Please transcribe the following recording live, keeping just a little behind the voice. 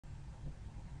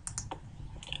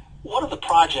One of the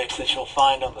projects that you'll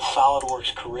find on the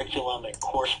SolidWorks curriculum and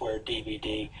courseware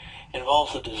DVD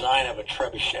involves the design of a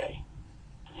trebuchet.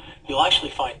 You'll actually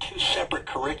find two separate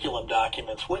curriculum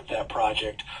documents with that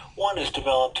project. One is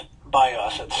developed by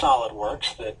us at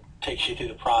SolidWorks that takes you through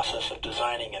the process of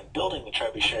designing and building the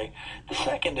trebuchet. The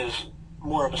second is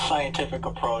more of a scientific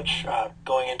approach,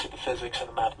 going into the physics and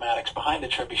the mathematics behind the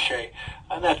trebuchet,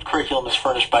 and that curriculum is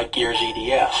furnished by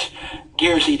GEARS-IDS.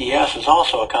 GEARS-IDS is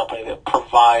also a company that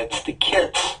provides the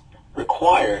kits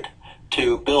required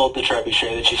to build the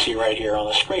trebuchet that you see right here on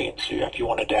the screen. So if you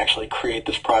wanted to actually create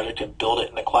this project and build it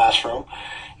in the classroom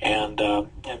and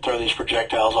throw these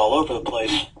projectiles all over the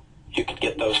place, you could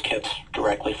get those kits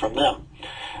directly from them.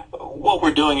 What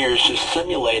we're doing here is just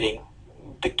simulating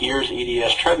the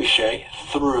GEARS-IDS trebuchet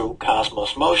through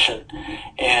Cosmos Motion,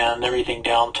 and everything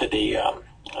down to the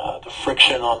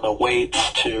friction on the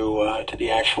weights to the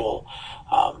actual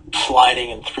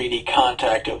sliding and 3D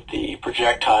contact of the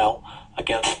projectile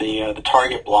against the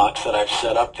target blocks that I've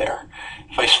set up there.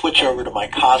 If I switch over to my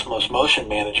Cosmos Motion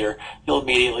Manager, you'll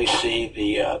immediately see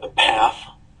the path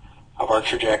of our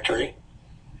trajectory,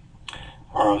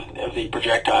 or of the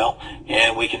projectile,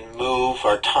 and we can move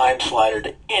our time slider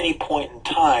to any point in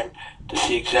time to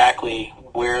see exactly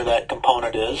where that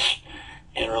component is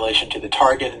in relation to the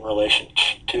target, in relation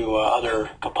to other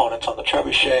components on the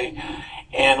trebuchet,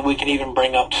 and we can even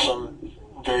bring up some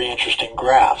very interesting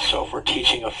graphs. So if we're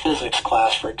teaching a physics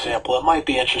class, for example, it might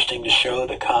be interesting to show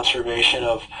the conservation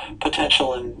of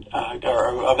potential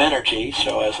of energy.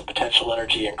 So as the potential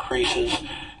energy increases,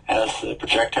 as the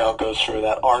projectile goes through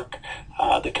that arc,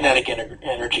 the kinetic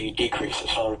energy decreases.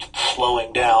 So it's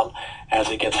slowing down as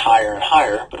it gets higher and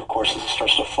higher, but of course as it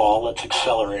starts to fall, it's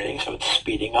accelerating, so it's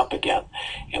speeding up again.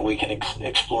 And we can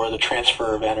explore the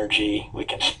transfer of energy, we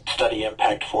can study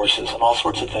impact forces and all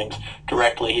sorts of things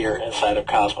directly here inside of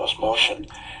Cosmos Motion.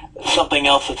 Something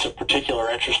else that's of particular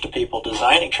interest to people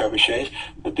designing trebuchets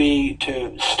would be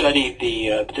to study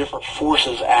the different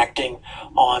forces acting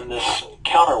on this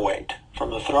counterweight from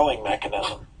the throwing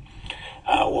mechanism.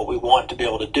 What we want to be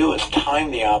able to do is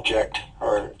time the object,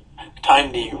 or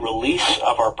time the release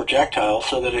of our projectile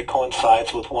so that it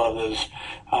coincides with one of those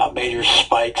major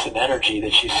spikes in energy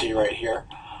that you see right here.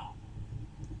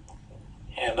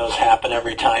 And those happen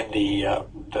every time the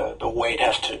weight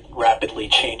has to rapidly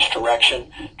change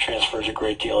direction, transfers a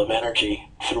great deal of energy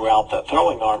throughout the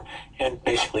throwing arm, and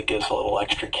basically gives a little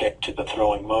extra kick to the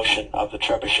throwing motion of the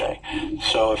trebuchet.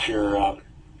 So if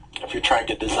you're trying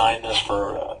to design this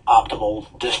for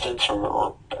optimal distance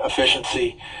or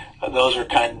efficiency, those are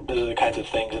the kinds of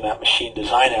things in that machine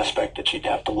design aspect that you'd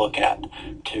have to look at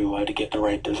to get the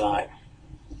right design.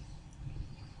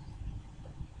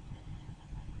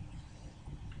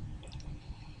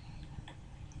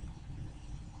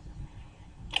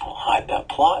 I'll hide that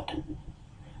plot.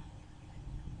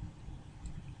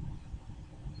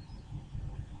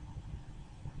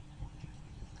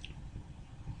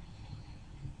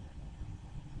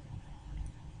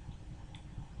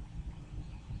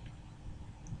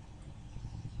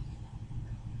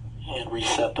 And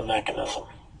reset the mechanism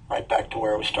right back to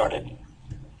where we started.